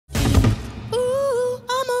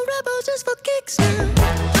just for kicks now.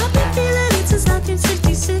 I've been feeling it since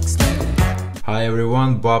 1966 now. Hi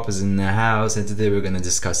everyone, Bob is in the house, and today we're gonna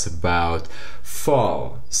discuss about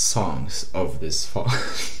fall songs of this fall.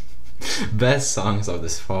 Best songs of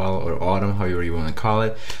this fall or autumn, however you want to call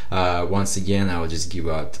it. Once again, I will just give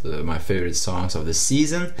out my favorite songs of the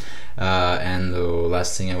season. And the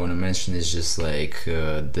last thing I want to mention is just like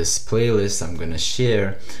this playlist I'm gonna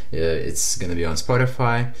share. It's gonna be on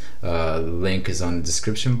Spotify. Link is on the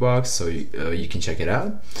description box, so you can check it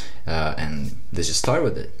out. And let's just start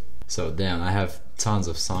with it. So damn, I have tons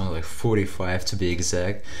of songs, like 45 to be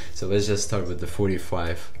exact. So let's just start with the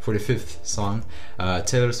 45th song.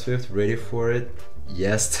 Taylor Swift, Ready for It.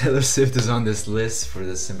 Yes, Taylor Swift is on this list for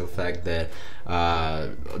the simple fact that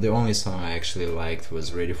the only song I actually liked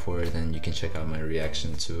was Ready for It, and you can check out my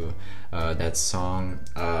reaction to that song.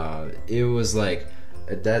 It was like,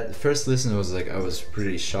 at that first listen, I was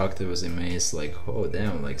pretty shocked. I was amazed, like, oh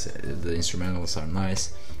damn, like the instrumentals are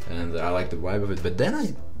nice and I like the vibe of it. But then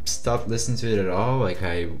I stopped listening to it at all, like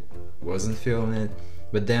I wasn't feeling it.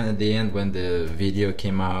 But then at the end, when the video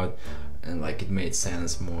came out and like it made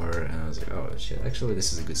sense more, and I was like, oh shit, actually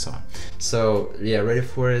this is a good song. So yeah, Ready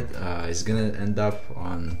for It is gonna end up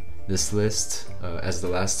on this list as the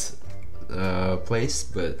last place,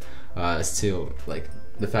 but still, like,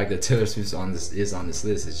 the fact that Taylor Swift is on this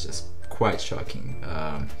list is just quite shocking.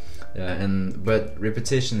 But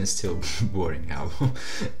Reputation is still boring album.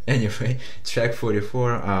 Anyway, track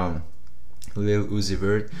 44, Lil Uzi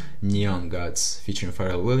Vert, Neon Gods featuring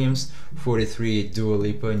Pharrell Williams. 43, Dua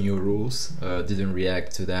Lipa, New Rules. Didn't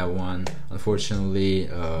react to that one, unfortunately.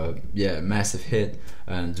 Yeah, massive hit,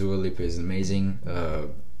 and Dua Lipa is amazing.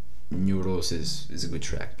 New Rules is a good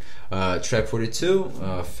track. Track 42,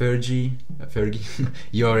 Fergie,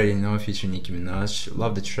 You Already Know featuring Nicki Minaj.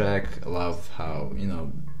 Love the track. I love how, you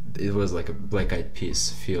know, it was like a Black Eyed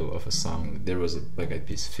Peas feel of a song. There was a Black Eyed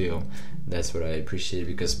Peas feel. That's what I appreciate,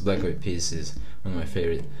 because Black Eyed Peas is one of my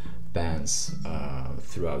favorite bands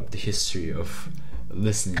throughout the history of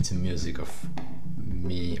listening to music of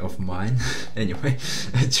mine. Anyway,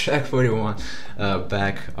 track 41,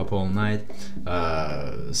 Back Up All Night,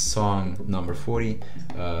 song number 40,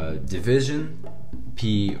 Division,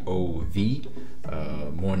 POV,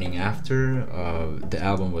 Morning After. The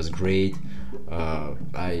album was great.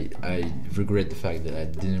 I regret the fact that I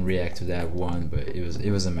didn't react to that one, but it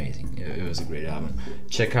was amazing. It was a great album.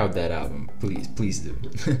 Check out that album, please do.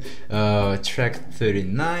 Track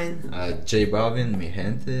 39, J Balvin, Mi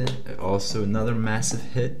Gente, also another massive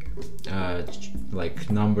hit. Like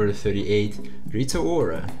number 38, Rita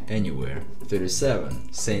Ora, Anywhere.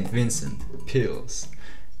 37, Saint Vincent, Pills.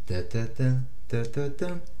 Da, da, da.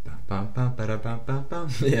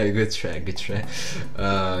 Yeah, good track.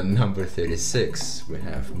 Number 36, we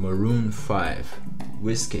have Maroon 5,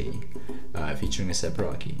 Whiskey, featuring A$AP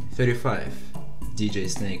Rocky. 35, DJ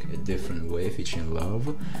Snake, A Different Way, featuring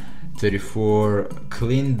Love. 34,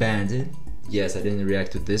 Clean Bandit. Yes, I didn't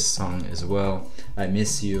react to this song as well. I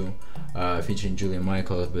Miss You, featuring Julia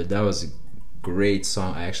Michaels, but that was a great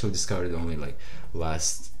song. I actually discovered it only like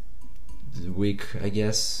last week, I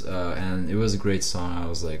guess, and it was a great song. I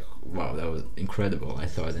was like, wow, that was incredible, I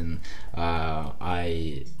thought. And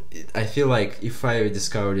I feel like if I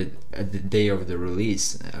discovered it at the day of the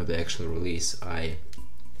release, of the actual release, I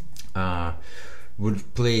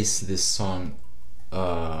would place this song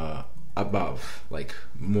above, like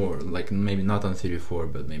more, like maybe not on 34,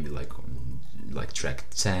 but maybe like on like track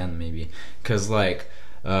 10 maybe, because like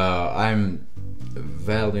I'm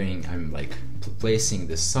like placing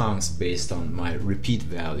the songs based on my repeat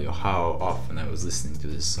value, how often I was listening to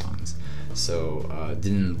these songs. So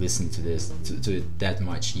didn't listen to it that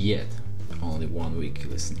much yet, only 1 week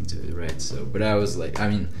listening to it, right? So, but I was like, I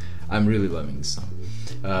mean, I'm really loving this song.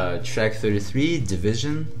 Track 33,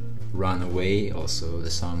 Division, Runaway, also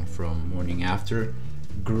the song from Morning After.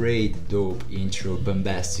 Great, dope intro,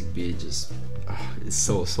 bombastic beat, just it's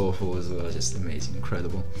so soulful as well, just amazing,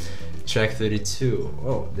 incredible. Track 32,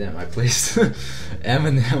 oh damn, I placed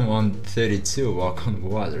Eminem on 32, Walk on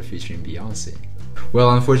Water featuring Beyonce. Well,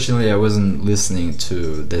 unfortunately I wasn't listening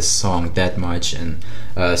to this song that much, and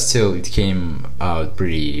still it came out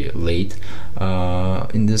pretty late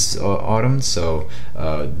in this autumn, so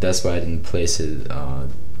that's why I didn't place it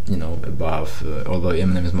you know, above, although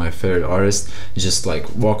Eminem is my favorite artist. Just like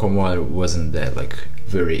Walk on Water wasn't that like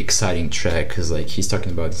very exciting track, because like he's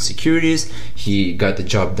talking about insecurities. He got the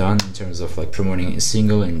job done in terms of like promoting a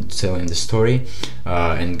single and telling the story,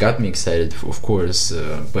 and got me excited, of course,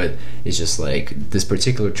 but it's just like this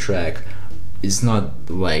particular track it's not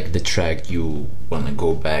like the track you want to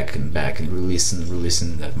go back and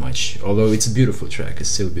re-listen that much. Although it's a beautiful track, it's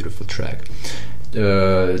still a beautiful track.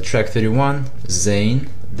 Track 31, Zayn,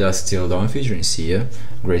 Dusk Till Dawn featuring Sia,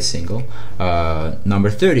 great single. Number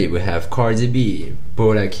 30, we have Cardi B,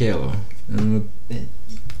 Por Aquello. If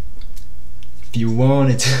you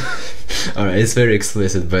want it. Alright, it's very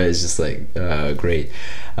explicit, but it's just like great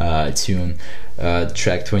tune.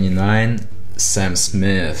 Track 29, Sam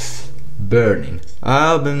Smith, Burning.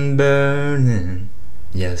 I've been burning.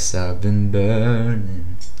 Yes, I've been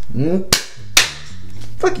burning.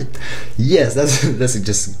 Fuck it. Yes, that's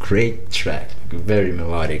just a great track. Very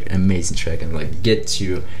melodic, amazing track, and like gets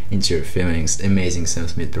you into your feelings. Amazing Sam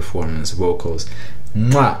Smith performance, vocals.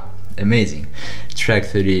 Mwah! Amazing.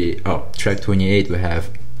 Track 28, we have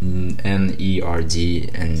N.E.R.D.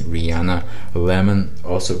 and Rihanna, Lemon.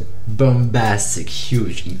 Also bombastic,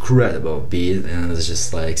 huge, incredible beat, and it's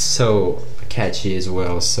just like so catchy as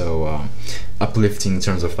well, so uplifting in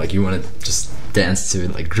terms of like you want to just dance to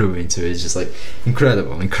it, like groove into it. It's just like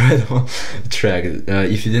incredible track.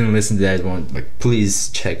 If you didn't listen to that one, like please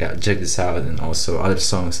check this out, and also other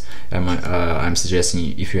songs I'm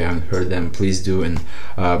suggesting, if you haven't heard them, please do. And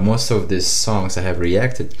most of these songs I have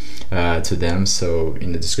reacted to them, so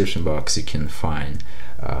in the description box you can find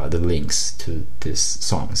the links to these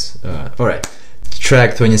songs. Alright,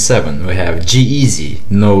 track 27, we have G-Eazy,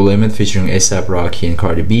 No Limit featuring A$AP Rocky and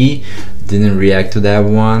Cardi B. Didn't react to that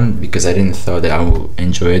one because I didn't thought that I would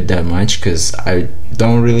enjoy it that much, because I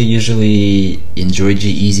don't really usually enjoy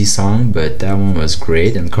G-Eazy song, but that one was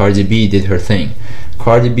great, and Cardi B did her thing.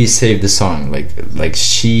 Cardi B saved the song, like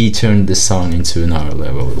she turned the song into another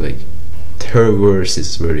level. Like her verse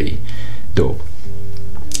is very dope.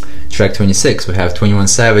 Track 26, we have 21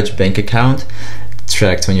 Savage, Bank Account.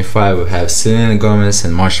 Track 25, we have Selena Gomez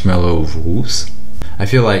and Marshmello, Rules. I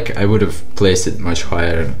feel like I would have placed it much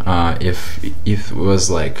higher if it was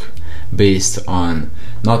like based on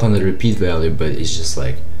not on the repeat value, but it's just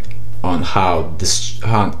like on how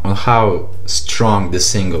strong the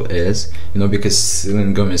single is, you know, because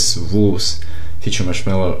Selena Gomez, Rules featuring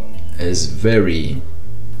Marshmello is very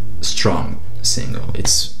strong single.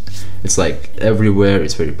 It's like everywhere,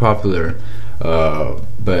 it's very popular,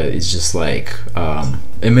 but it's just like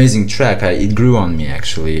amazing track. It grew on me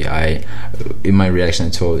actually. In my reaction I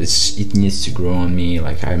told it needs to grow on me.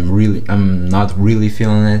 Like I'm not really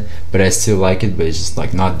feeling it, but I still like it, but it's just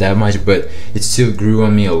like not that much, but it still grew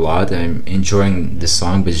on me a lot. I'm enjoying the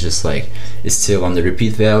song, but it's just like it's still on the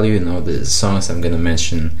repeat value, you know. The songs I'm gonna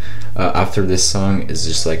mention after this song is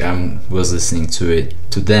just like was listening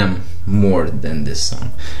to them more than this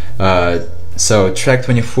song. So track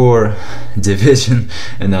 24, Division,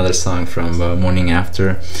 another song from Morning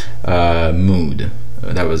After, Mood.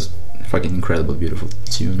 That was fucking incredible, beautiful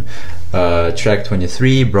tune. Track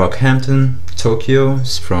 23, Brockhampton, Tokyo,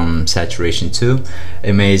 from Saturation 2.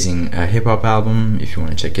 Amazing hip-hop album. If you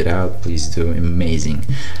want to check it out, please do. Amazing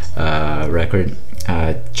record.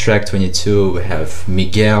 Track 22, we have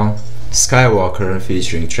Miguel Skywalker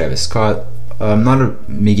featuring Travis Scott. I'm not a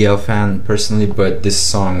Miguel fan personally, but this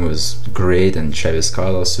song was great, and Travis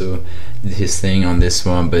Scott also did his thing on this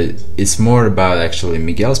one, but it's more about actually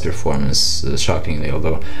Miguel's performance, shockingly,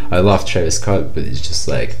 although I love Travis Scott, but it's just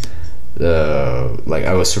like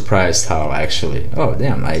I was surprised how actually, oh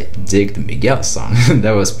damn, I dig the Miguel song.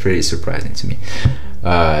 That was pretty surprising to me.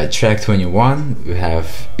 Track 21, we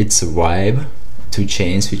have It's a Vibe, 2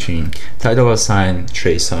 Chainz featuring Ty Dolla $ign,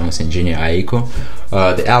 Trey Songz, and Jhené Aiko.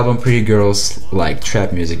 The album Pretty Girls, like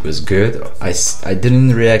trap music, was good. I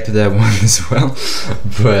didn't react to that one as well,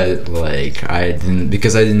 but like I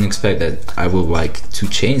didn't expect that I would like 2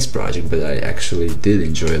 Chainz project, but I actually did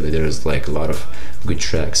enjoy it. There's like a lot of good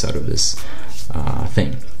tracks out of this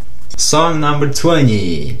thing. Song number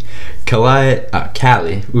 20,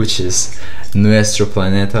 Kali, which is Nuestro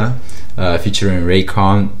Planeta, featuring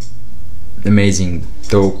Raycon. Amazing,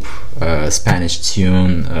 dope Spanish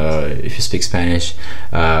tune. If you speak Spanish,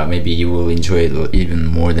 maybe you will enjoy it even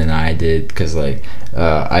more than I did, because like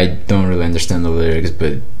I don't really understand the lyrics,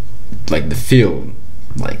 but like the feel,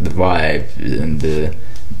 like the vibe, and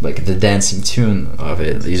the dancing tune of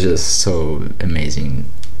it is just so amazing.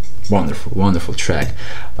 Wonderful track.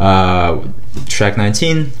 Track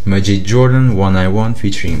 19, Majid Jordan, 191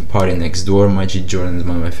 featuring Party Next Door. Majid Jordan is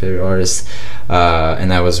one of my favorite artists,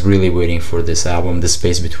 and I was really waiting for this album, The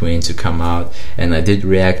Space Between, to come out, and I did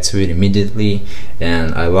react to it immediately,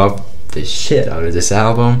 and I love the shit out of this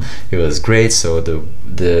album. It was great. So the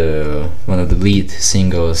one of the lead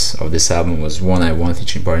singles of this album was One I Want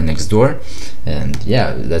featuring Party Next Door, and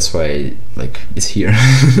yeah, that's why like it's here.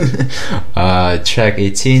 Track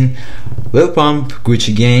 18, Lil Pump,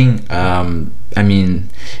 Gucci Gang. I mean,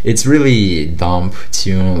 it's really dumb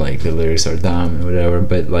tune, like the lyrics are dumb and whatever,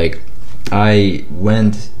 but like I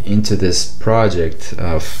went into this project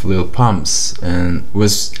of Lil Pump's and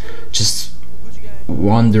was just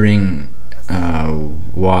wondering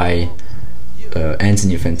why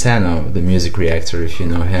Anthony Fantano, the music reactor, if you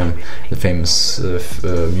know him, the famous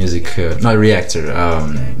music not reactor,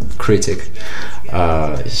 critic,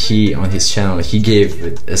 he on his channel he gave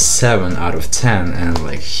it a 7 out of 10, and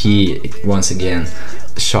like he once again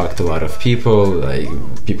shocked a lot of people. Like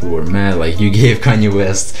people were mad. Like you gave Kanye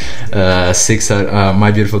West 6 out.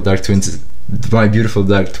 My Beautiful Dark Twisted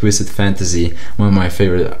Fantasy, one of my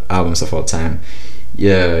favorite albums of all time.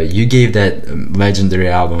 Yeah, you gave that legendary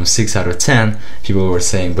album 6 out of 10. People were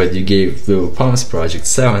saying, but you gave Lil Pump's project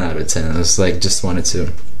 7 out of 10. I was like, just wanted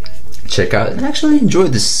to check out and actually enjoy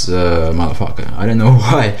this motherfucker. I don't know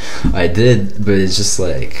why I did, but it's just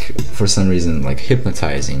like for some reason like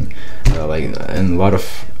hypnotizing. Like and a lot of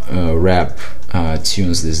rap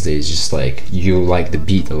tunes these days, just like you like the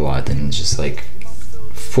beat a lot and just like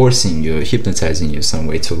forcing you, hypnotizing you some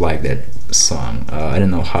way to like that song. I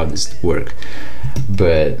don't know how this worked,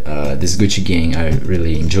 but this Gucci Gang, I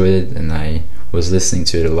really enjoyed it and I was listening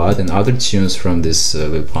to it a lot, and other tunes from this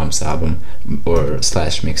Lil Pump's album or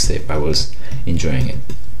slash mixtape, I was enjoying it.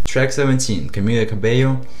 Track 17, Camila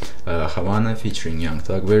Cabello, Havana featuring Young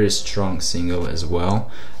Thug, very strong single as well,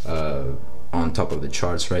 on top of the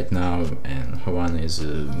charts right now, and Havana is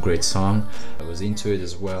a great song. I was into it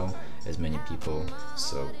as well as many people,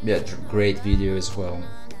 so yeah, great video as well,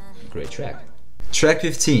 great track. Track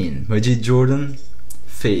 15, Majid Jordan,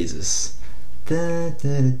 Phases.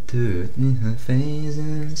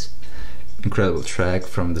 Phases. Incredible track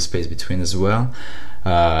from The Space Between as well.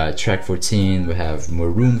 Track 14, we have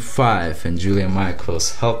Maroon 5 and Julia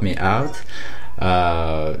Michaels, Help Me Out.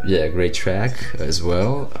 Yeah, great track as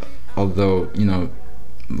well. Although, you know,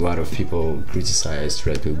 a lot of people criticized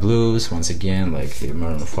Red Pill Blues once again, like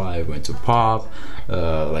Maroon 5 went to pop,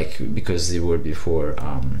 like because they were before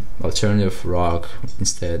alternative rock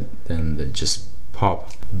instead than just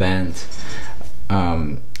pop band.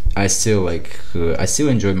 I still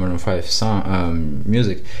enjoy Maroon 5 song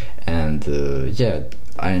music, and yeah,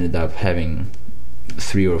 I ended up having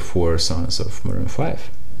 3 or 4 songs of Maroon 5,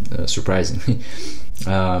 surprisingly.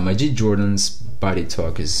 Majid Jordan's Body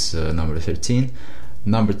Talk is number 13.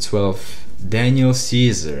 Number 12, Daniel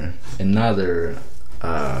Caesar, another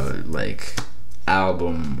like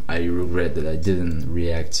album I regret that I didn't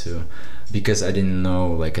react to, because I didn't know,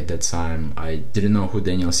 like at that time I didn't know who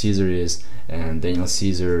Daniel Caesar is, and Daniel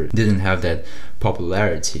Caesar didn't have that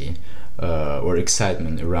popularity or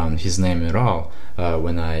excitement around his name at all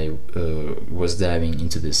when I was diving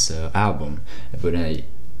into this album. But I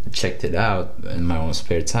checked it out in my own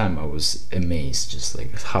spare time, I was amazed just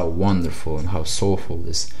like how wonderful and how soulful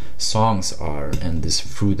these songs are, and this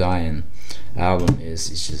Fruit Iron album is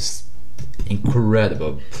just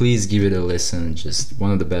incredible. Please give it a listen, just one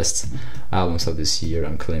of the best albums of this year,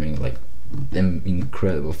 I'm claiming. Like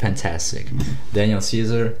incredible, fantastic. Daniel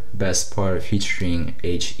Caesar, Best Part featuring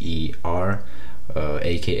H.E.R.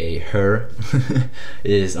 aka Her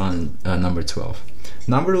is on number 12.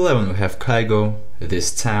 Number 11 we have Kygo,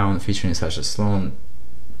 This Town featuring Sasha Sloan.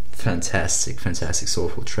 Fantastic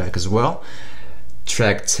soulful track as well.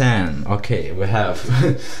 Track 10, okay, we have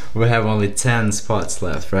we have only 10 spots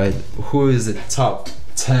left, right? Who is the top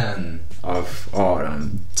 10 of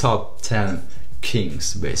autumn? Top 10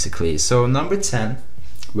 kings, basically. So number 10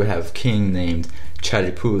 we have king named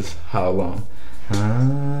Charlie Puth, How Long.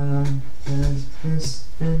 Has this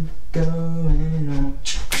been going on?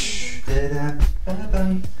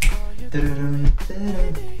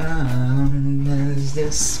 Has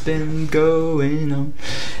this been going on?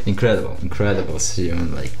 Incredible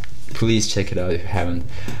tune. Like, please check it out if you haven't.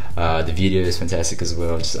 The video is fantastic as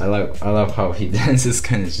well. Just I love how he dances.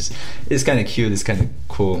 It's kind of cute. It's kind of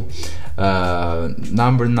cool.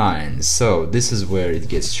 Number 9. So this is where it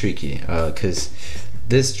gets tricky, because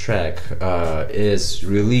this track is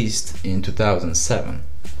released in 2007.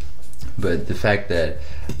 But the fact that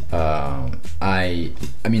I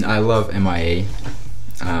mean I love MIA,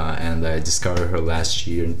 and I discovered her last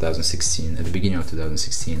year in 2016, at the beginning of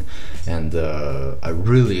 2016, and I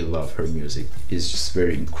really love her music. It's just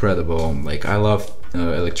very incredible. Like, I love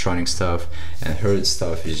electronic stuff, and her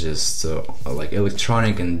stuff is just like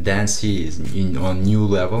electronic and dancey is on new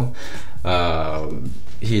level.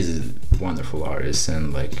 he's a wonderful artist,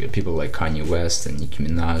 and like people like Kanye West and Nicki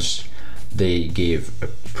Minaj, they gave a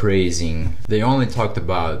praising. They only talked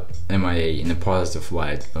about MIA in a positive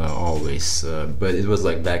light always, but it was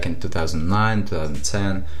like back in 2009,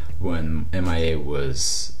 2010 when MIA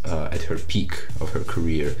was at her peak of her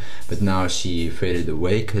career. But now she faded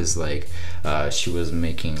away because like she was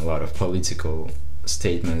making a lot of political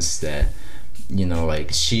statements that, you know,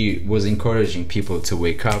 like she was encouraging people to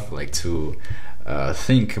wake up, like to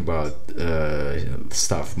think about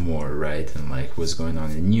stuff more, right? And like what's going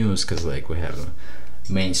on in the news, because like we have a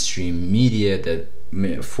mainstream media that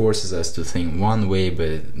forces us to think one way,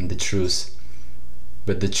 but the truth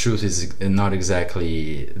is not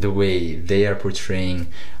exactly the way they are portraying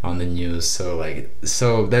on the news. So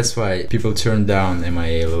that's why people turned down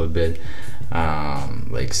MIA a little bit,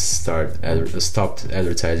 like stopped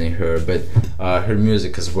advertising her. But her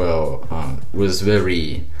music as well was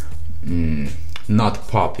very not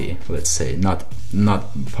poppy, let's say, not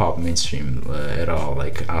pop mainstream at all,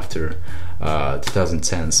 like after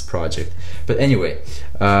 2010's project. But anyway,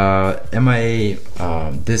 MIA,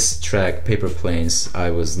 this track Paper Planes, I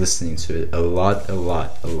was listening to it a lot.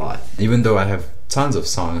 Even though I have tons of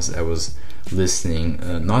songs I was listening,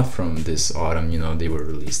 not from this autumn, you know, they were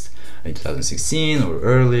released in 2016 or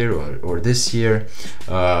earlier, or this year,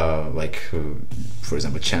 for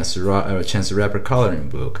example, Chance the Rapper Coloring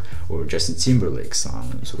Book, or Justin Timberlake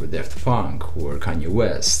songs, or Daft Punk, or Kanye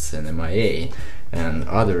West and MIA, and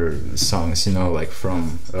other songs, you know, like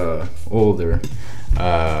from older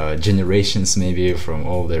generations, maybe from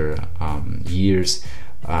older years.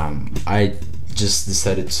 I just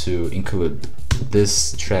decided to include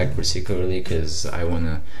this track particularly because I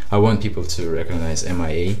want people to recognize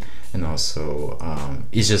MIA, and also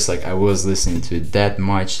it's just like I was listening to it that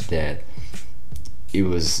much that it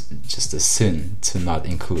was just a sin to not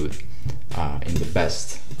include in the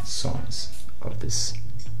best songs of this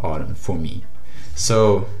autumn for me.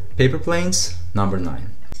 So Paper Planes, number 9.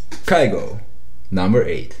 Kygo, number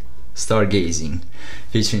 8. Stargazing,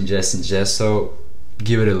 featuring Justin Jesso.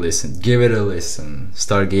 Give it a listen.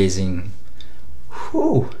 Stargazing,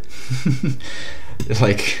 whoo.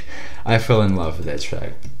 Like, I fell in love with that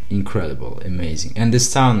track. Incredible, amazing. And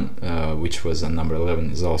This Town, which was on number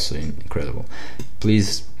 11, is also incredible.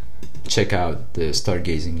 Please check out the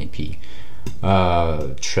Stargazing EP.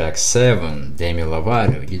 Track 7, Demi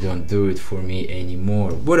Lovato, You Don't Do It For Me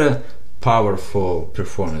Anymore. What a powerful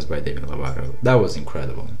performance by Demi Lovato. That was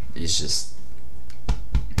incredible. It's just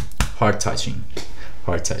heart-touching.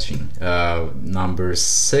 Number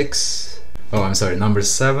 6, oh, I'm sorry, number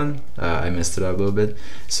 7, I messed it up a little bit.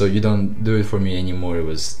 So You Don't Do It For Me Anymore, it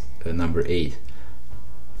was number 8.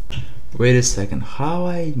 Wait a second, how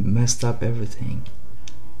I messed up everything?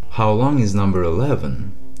 How Long is number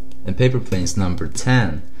 11, and Paper Planes number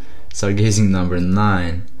 10, Stargazing number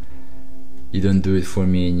 9, You Don't Do It For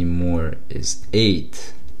Me Anymore is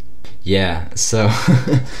 8. Yeah, so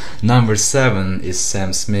number 7 is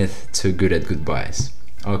Sam Smith, Too Good at Goodbyes.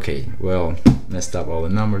 Okay, well, messed up all the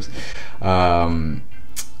numbers.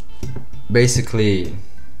 Basically,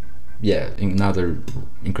 yeah, another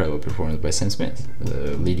incredible performance by Sam Smith,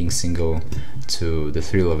 leading single to The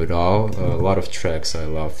Thrill of It All. A lot of tracks I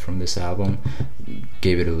loved from this album.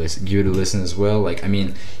 Give it a listen as well. Like, I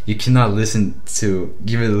mean, you cannot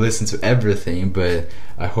give it a listen to everything, but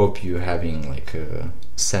I hope you're having like a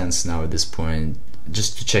sense now at this point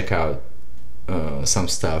just to check out some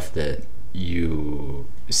stuff that you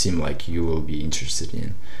seem like you will be interested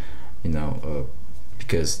in, you know,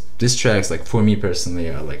 because these tracks, like, for me personally,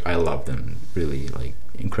 I love them. Really, like,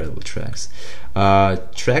 incredible tracks.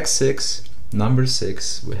 Track 6, number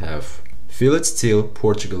 6, we have Feel It Still,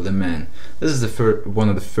 Portugal the Man. This is one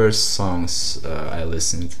of the first songs I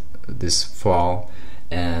listened this fall,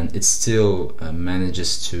 and it still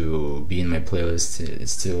manages to be in my playlist. It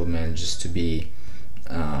still manages to be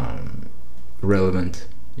relevant.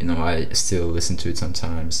 You know, I still listen to it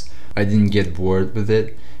sometimes. I didn't get bored with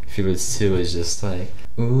it. Feel It Still is just like,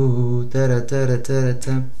 ooh, da da da da da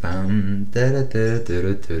da bam, da da da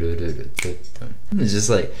da da. It's just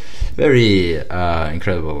like very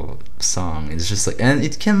incredible song. It's just like, and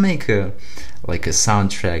it can make a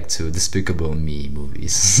soundtrack to Despicable Me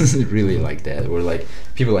movies. Really like that, or like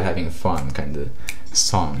people are having fun kind of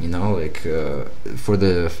song. You know, like for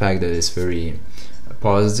the fact that it's very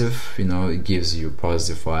positive, you know, it gives you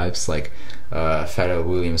positive vibes, like Pharrell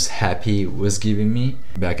Williams' Happy was giving me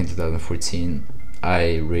back in 2014.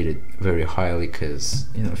 I rate it very highly because,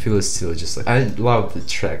 you know, Feel It Still, just like, I love the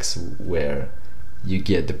tracks where you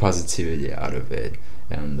get the positivity out of it,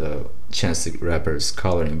 and Chance the Rapper's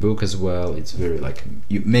coloring book as well. It's very like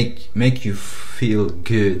you make you feel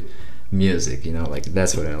good music, you know, like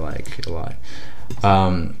that's what I like a lot.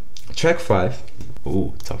 Track 5,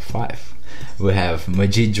 ooh, top 5. We have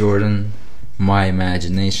Majid Jordan, My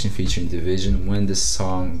Imagination featuring Division. When this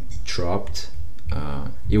song dropped,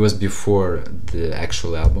 it was before the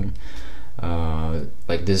actual album.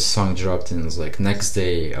 Like this song dropped and it was like next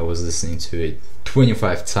day I was listening to it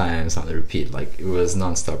 25 times on the repeat. Like it was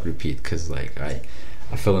non-stop repeat because like I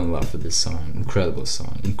fell in love with this song. Incredible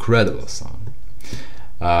song.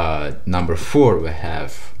 Number 4 we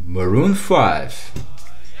have Maroon 5.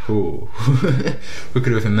 Who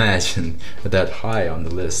could have imagined that high on the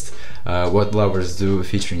list? What Lovers Do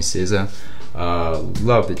featuring SZA.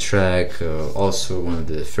 Love the track. Also one of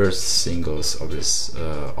the first singles of this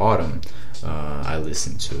autumn I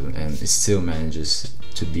listened to, and it still manages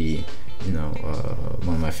to be, you know,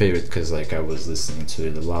 one of my favorite because like I was listening to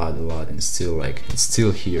it a lot, and still like it's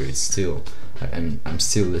still here. It's still I'm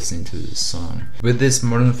still listening to this song. With this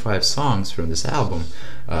Maroon 5 songs from this album,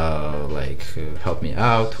 Help Me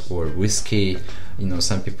Out or Whiskey, you know,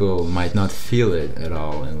 some people might not feel it at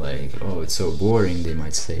all and like, oh, it's so boring, they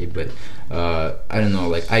might say, but I don't know,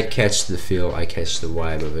 like I catch the feel, I catch the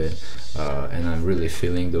vibe of it, and I'm really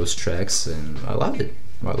feeling those tracks, and I loved it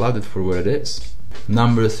for what it is.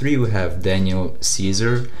 Number 3 we have Daniel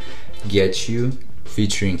Caesar, Get You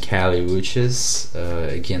featuring Kali Uchis.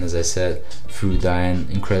 Again, as I said, Through Dying,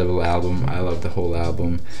 incredible album. I love the whole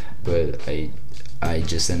album, but I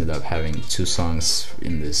just ended up having 2 songs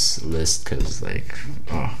in this list because like,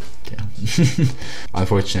 oh damn.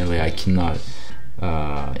 Unfortunately I cannot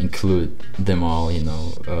include them all, you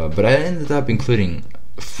know, but I ended up including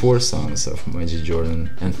 4 songs of Majid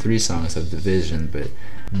Jordan and 3 songs of Division. But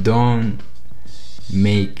don't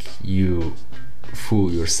make you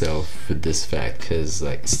fool yourself with this fact, because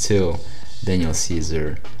like still Daniel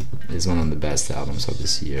Caesar is one of the best albums of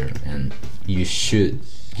this year and you should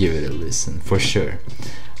give it a listen for sure.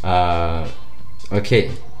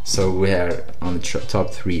 Okay, so we are on the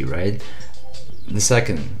top 3, right? The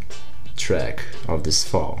second track of this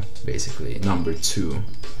fall, basically number 2,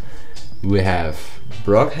 we have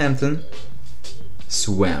Brockhampton,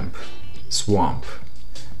 Swamp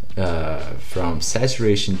from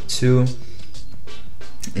Saturation 2.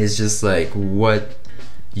 It's just like what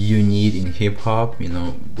you need in hip-hop, you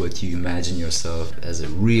know, what you imagine yourself as a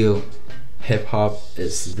real hip-hop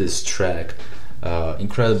is this track.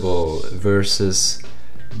 Incredible verses,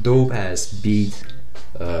 dope ass beat,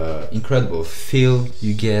 incredible feel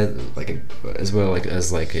you get, like as well like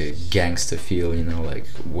as like a gangster feel, you know, like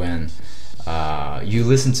when you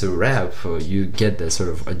listen to rap, you get that sort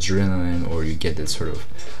of adrenaline, or you get that sort of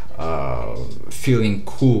feeling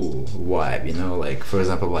cool vibe, you know, like for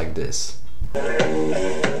example like this.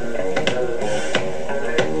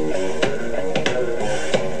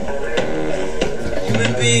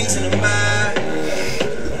 Human being to the mind,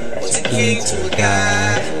 what's a king to a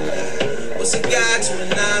god, what's a god to a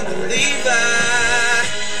non-believer,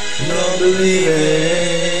 don't believe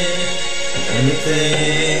in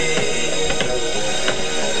anything.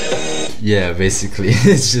 Yeah, basically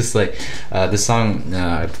it's just like the song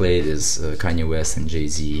I played is Kanye West and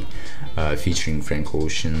Jay-Z featuring Frank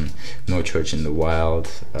Ocean, No Church in the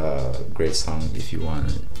Wild. Great song if you want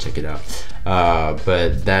to check it out,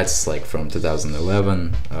 but that's like from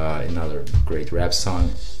 2011, another great rap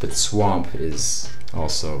song. But Swamp is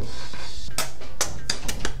also.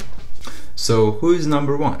 So who is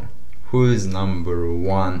number 1? Who is number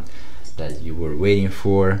 1 that you were waiting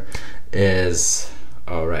for? Is,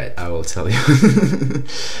 alright, I will tell you.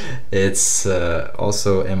 It's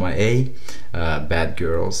also MIA, Bad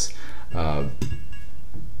Girls.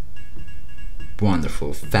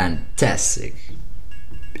 Wonderful, fantastic,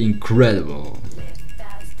 incredible.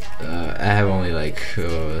 I have only like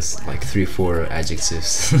 3-4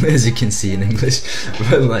 adjectives as you can see in English,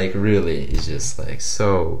 but like really it's just like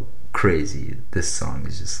so crazy. This song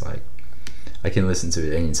is just like I can listen to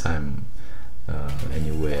it anytime,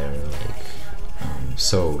 anywhere. Like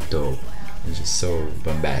so dope. It's just so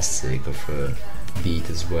bombastic of a beat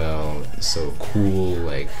as well. So cool,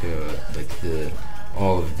 like the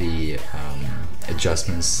all of the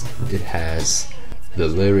adjustments it has, the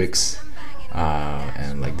lyrics,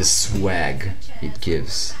 and like the swag it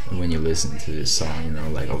gives when you listen to this song. You know,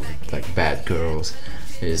 like Bad Girls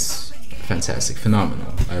is fantastic,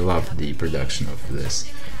 phenomenal. I love the production of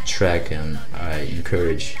this track, and I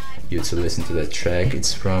encourage you to listen to that track.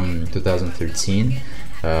 It's from 2013,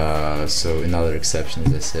 so another exception,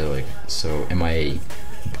 as I said. Like, so MIA,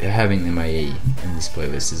 having MIA in this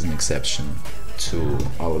playlist is an exception to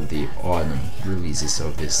all of the autumn releases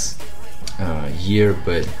of this year,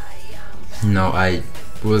 but no, I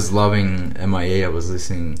was loving MIA. I was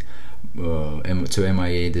listening to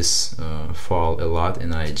MIA this fall a lot,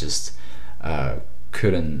 and I just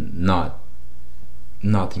couldn't not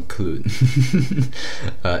include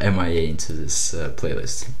MIA into this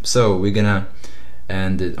playlist. So we're gonna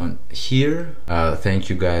end it on here. Thank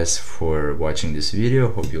you guys for watching this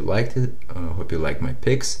video. Hope you liked it. Hope you liked my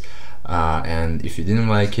picks. And if you didn't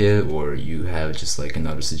like it, or you have just like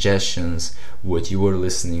another suggestions, what you were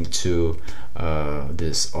listening to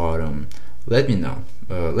this autumn, let me know.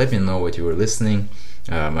 Let me know what you were listening.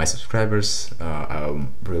 My subscribers,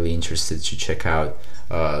 I'm really interested to check out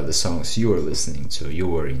the songs you were listening to, you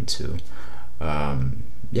were into.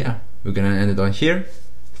 Yeah, we're gonna end it on here.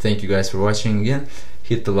 Thank you guys for watching again.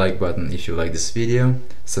 Hit the like button if you like this video.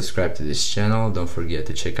 Subscribe to this channel. Don't forget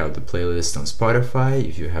to check out the playlist on Spotify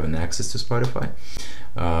if you haven't access to Spotify.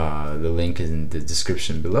 The link is in the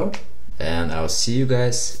description below. And I'll see you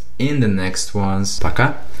guys in the next ones.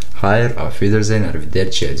 Пока. Hayır, auf Wiedersehen,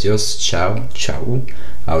 arrivederci, adios, ciao, ciao,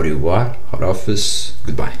 au revoir, hor office,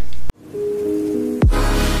 goodbye.